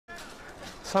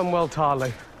Samwell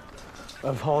Tarly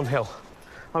of Hornhill.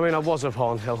 I mean, I was of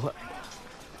Hornhill.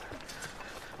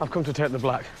 I've come to take the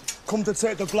black. Come to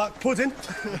take the black pudding?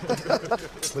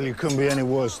 Well, you couldn't be any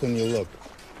worse than you look.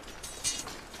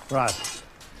 Right.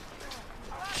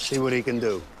 See what he can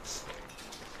do.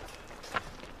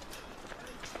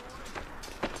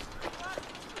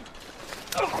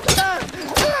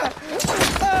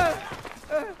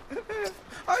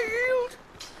 I yield.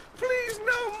 Please,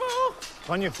 no more.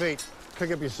 On your feet.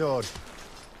 Pick up your sword.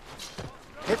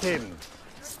 Hit him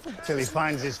till he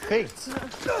finds his feet.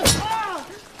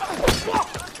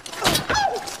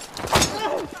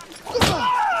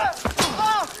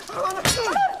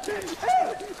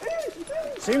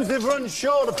 Seems they've run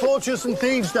short of poachers and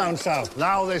thieves down south.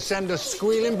 Now they send us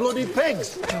squealing bloody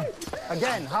pigs.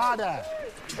 Again, harder.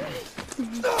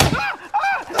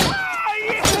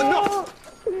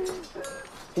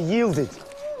 He yielded.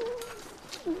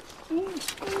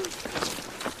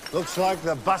 Looks like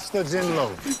the bastard's in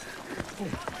love.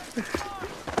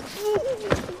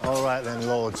 All right then,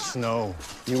 Lord Snow.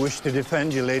 You wish to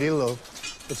defend your lady love?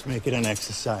 Let's make it an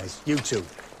exercise. You two.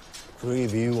 3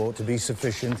 of you ought to be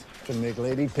sufficient to make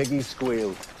Lady Piggy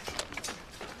squeal.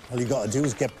 All you gotta do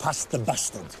is get past the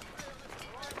bastard.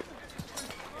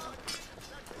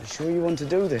 You sure you want to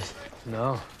do this?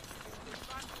 No.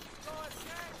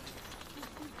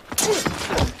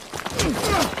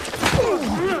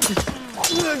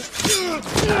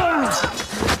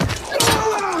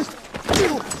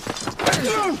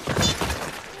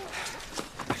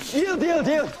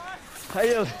 Yield. I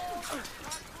yield.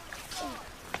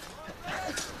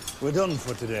 We're done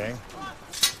for today.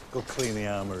 Go clean the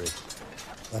armory.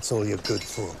 That's all you're good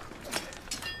for.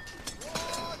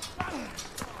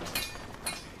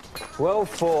 Well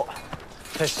fought.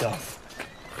 Piss off.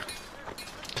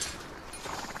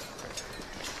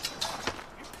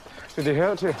 Did he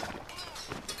hurt you?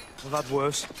 I've had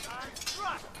worse.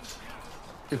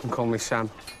 You can call me Sam,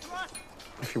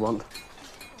 if you want.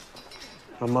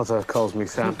 My mother calls me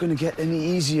It's Sam. not going to get any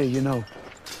easier, you know.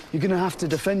 You're going to have to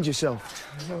defend yourself.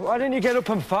 Why didn't you get up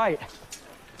and fight?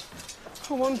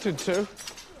 I wanted to.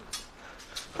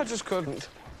 I just couldn't.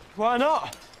 Why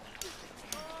not?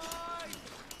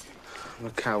 I'm a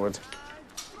coward.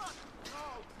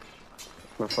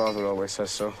 My father always says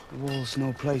so. The war's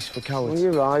no place for Well, cowards.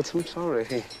 you're right. I'm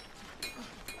sorry.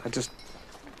 I just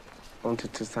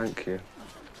wanted to thank you.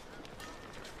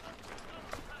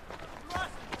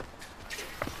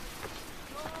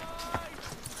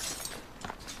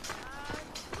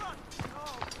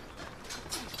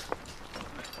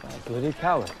 Bloody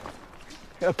coward.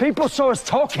 People saw us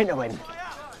talking to him.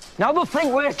 Now they'll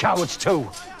think we're cowards too.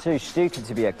 Too stupid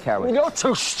to be a coward. You're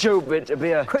too stupid to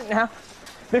be a... Quick now,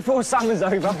 before summer's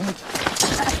over.